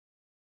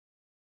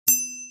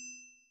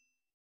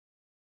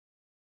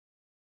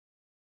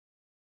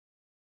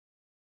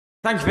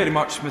Thank you very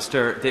much,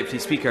 Mr Deputy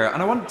Speaker.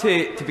 And I want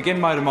to begin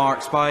my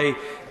remarks by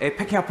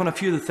picking up on a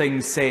few of the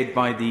things said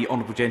by the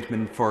Honourable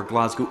Gentleman for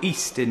Glasgow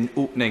East in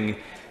opening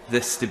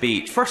this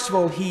debate. First of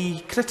all, he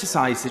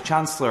criticised the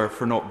Chancellor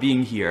for not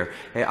being here.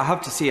 I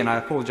have to say, and I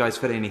apologise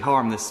for any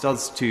harm this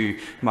does to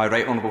my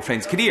right honourable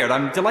friend's career,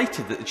 I'm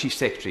delighted that the Chief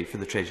Secretary for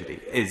the Treasury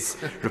is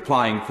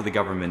replying for the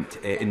Government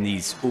in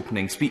these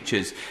opening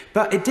speeches.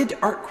 But it did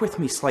irk with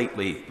me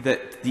slightly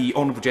that the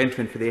Honourable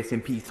Gentleman for the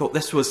SNP thought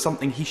this was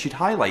something he should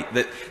highlight,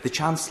 that the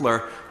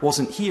Chancellor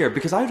wasn't here,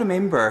 because I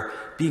remember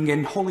being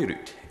in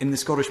Holyrood in the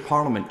Scottish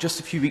Parliament just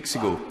a few weeks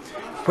ago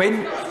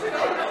when...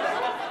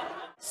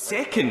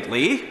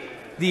 Secondly,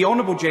 the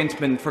Honourable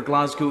Gentleman for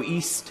Glasgow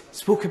East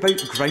spoke about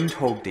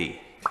Groundhog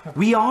Day.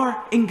 We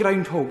are in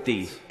Groundhog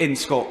Day in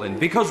Scotland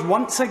because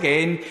once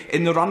again,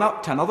 in the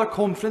run-up to another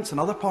conference,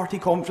 another party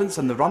conference,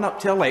 and the run-up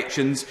to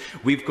elections,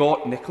 we've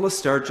got Nicola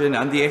Sturgeon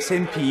and the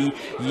SNP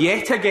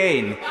yet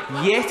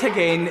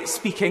again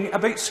speaking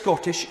about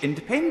Scottish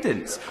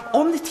independence.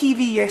 On the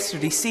TV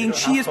yesterday saying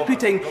she is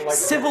putting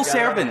civil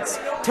servants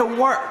to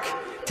work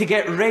to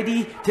get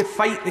ready to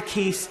fight the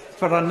case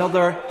for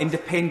another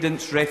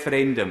independence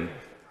referendum.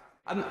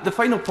 And the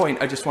final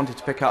point I just wanted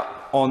to pick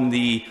up on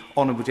the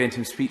Honourable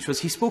Gentleman's speech was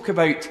he spoke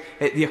about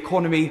the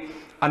economy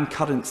and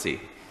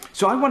currency.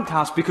 So I want to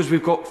ask, because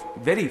we've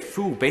got very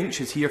full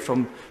benches here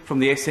from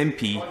the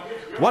SNP,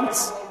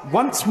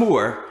 once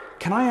more,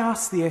 can I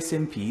ask the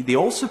SNP, they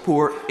all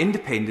support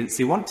independence,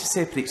 they want to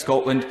separate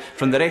Scotland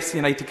from the rest of the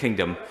United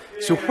Kingdom,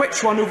 so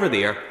which one over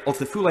there of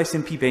the full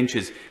SNP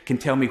benches can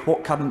tell me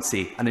what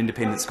currency an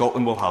independent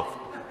Scotland will have?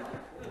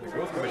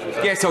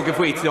 Yes, I'll give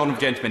way to the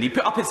Honourable Gentleman. He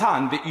put up his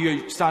hand, but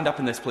you stand up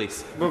in this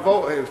place.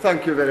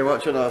 Thank you very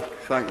much, and I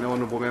thank the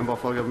Honourable Member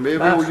for giving me. We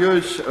will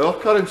use our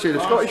currency,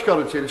 the Scottish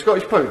currency, the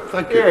Scottish pound.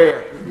 Thank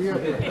you.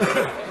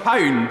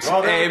 Pound.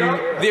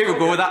 There you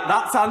go.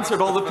 That's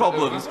answered all the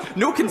problems.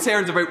 No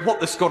concerns about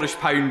what the Scottish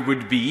pound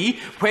would be,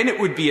 when it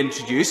would be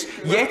introduced.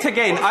 Yet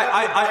again,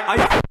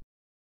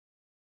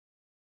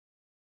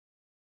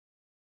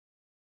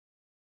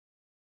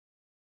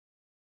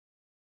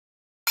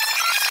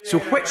 So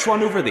which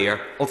one over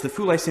there of the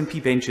full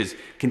SNP benches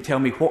can tell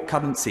me what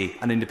currency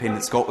an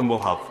independent Scotland will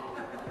have?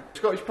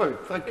 Scottish pound.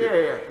 Thank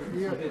you.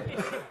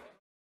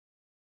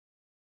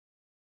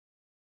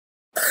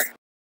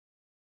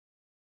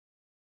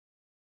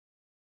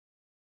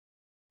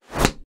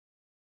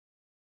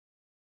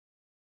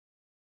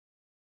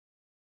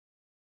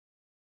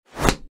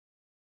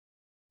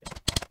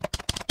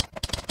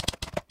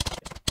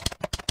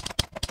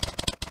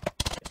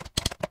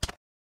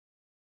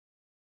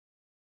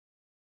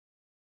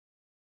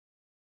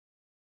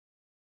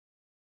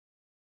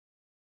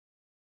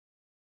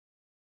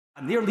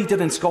 And their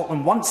leader in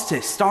Scotland wants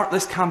to start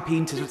this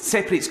campaign to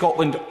separate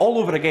Scotland all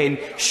over again.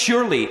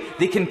 Surely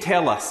they can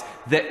tell us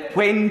that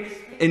when,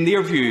 in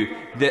their view,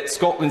 that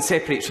Scotland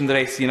separates from the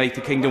rest of the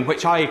United Kingdom,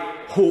 which I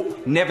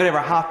hope never ever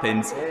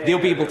happens, they'll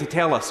be able to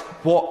tell us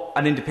what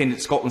an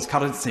independent Scotland's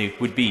currency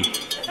would be.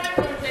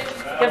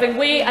 Giving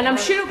way, and I'm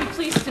sure you'll be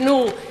pleased to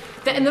know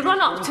that in the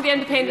run-up to the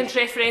independence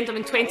referendum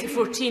in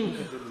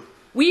 2014,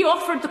 we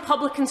offered the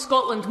public in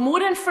Scotland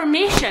more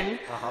information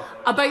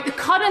about the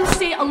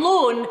currency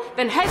alone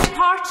than his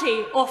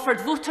party offered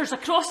voters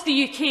across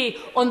the UK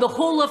on the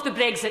whole of the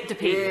Brexit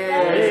debate.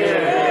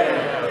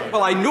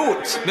 Well, I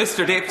note,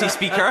 Mr Deputy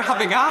Speaker,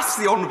 having asked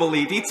the Honourable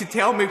Lady to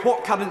tell me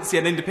what currency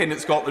an independent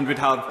Scotland would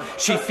have,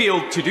 she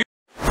failed to do.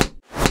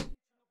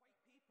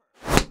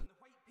 The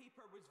White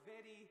Paper was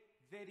very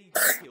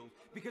detailed,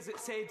 because it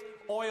said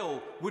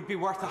oil would be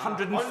worth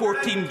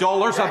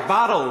 $114 a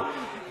barrel.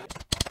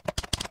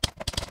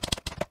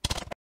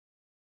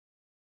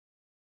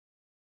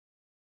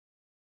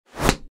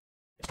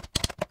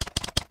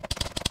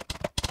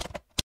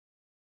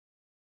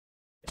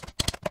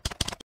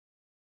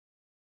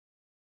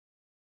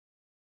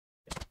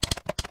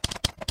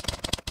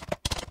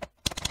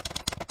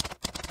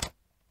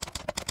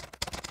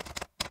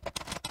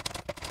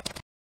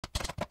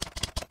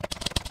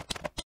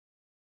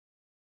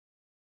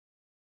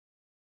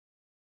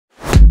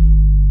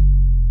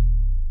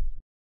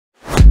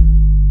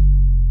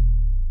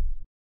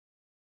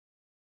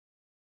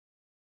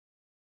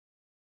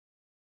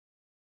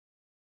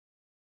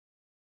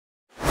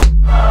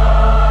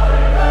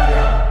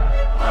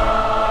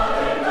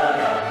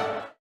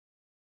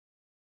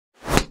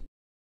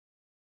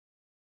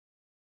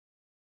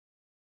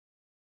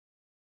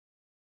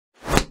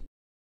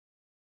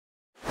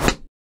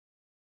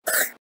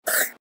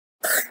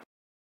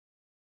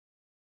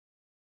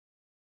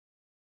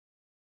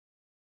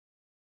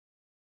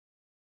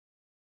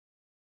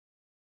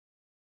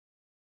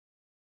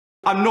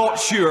 I'm not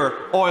sure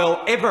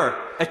oil ever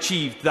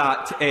achieved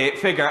that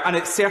figure, and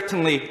it's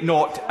certainly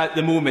not at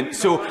the moment.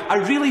 So I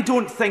really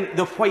don't think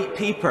the White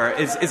Paper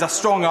is a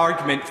strong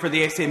argument for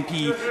the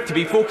SNP to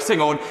be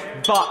focusing on.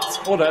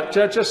 But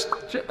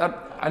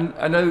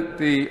I know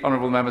the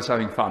honourable member's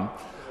having fun,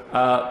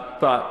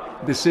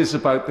 but this is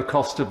about the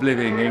cost of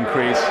living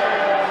increase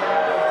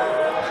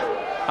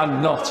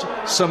and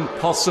not some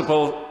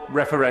possible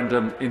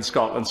referendum in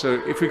Scotland.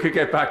 So if we could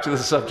get back to the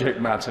subject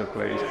matter,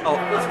 please. Oh,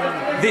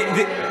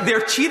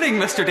 they're cheering,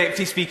 Mr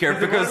Deputy Speaker,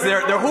 because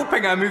they're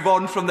hoping I move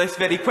on from this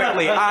very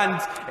quickly,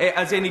 and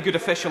as any good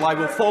official I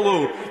will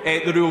follow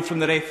the rule from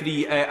the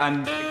referee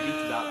and agree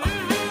to that.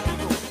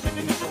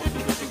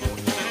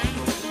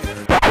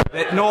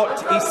 That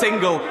not a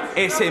single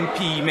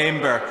SNP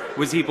member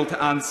was able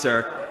to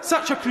answer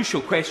such a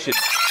crucial question.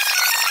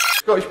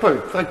 Scottish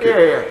pound, thank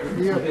you.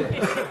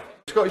 Yeah.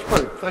 Scottish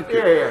pound, thank you.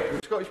 Yeah.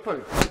 Scottish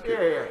pound, thank you.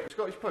 Yeah.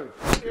 Scottish pound,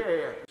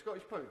 yeah.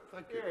 Scottish pound,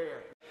 thank you.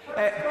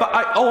 But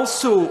I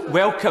also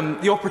welcome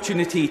the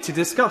opportunity to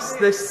discuss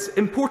this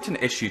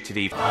important issue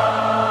today.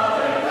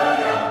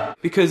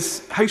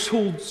 Because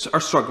households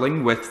are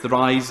struggling with the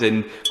rise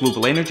in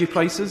global energy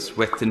prices,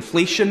 with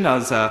inflation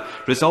as a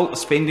result of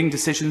spending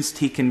decisions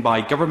taken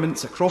by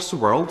governments across the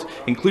world,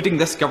 including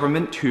this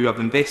government, who have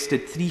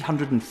invested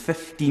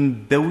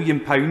 £315 billion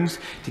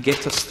to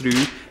get us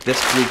through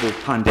this global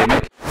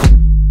pandemic.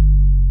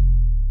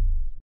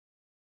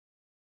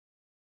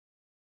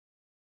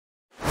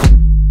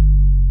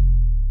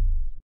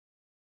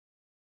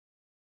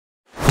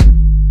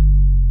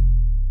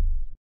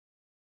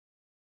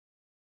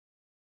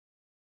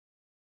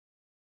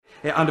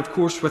 And of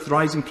course with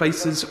rising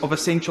prices of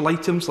essential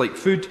items like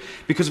food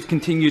because of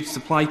continued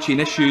supply chain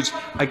issues,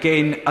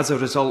 again as a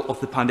result of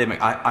the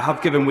pandemic. I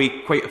have given way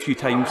quite a few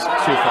times so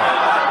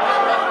far.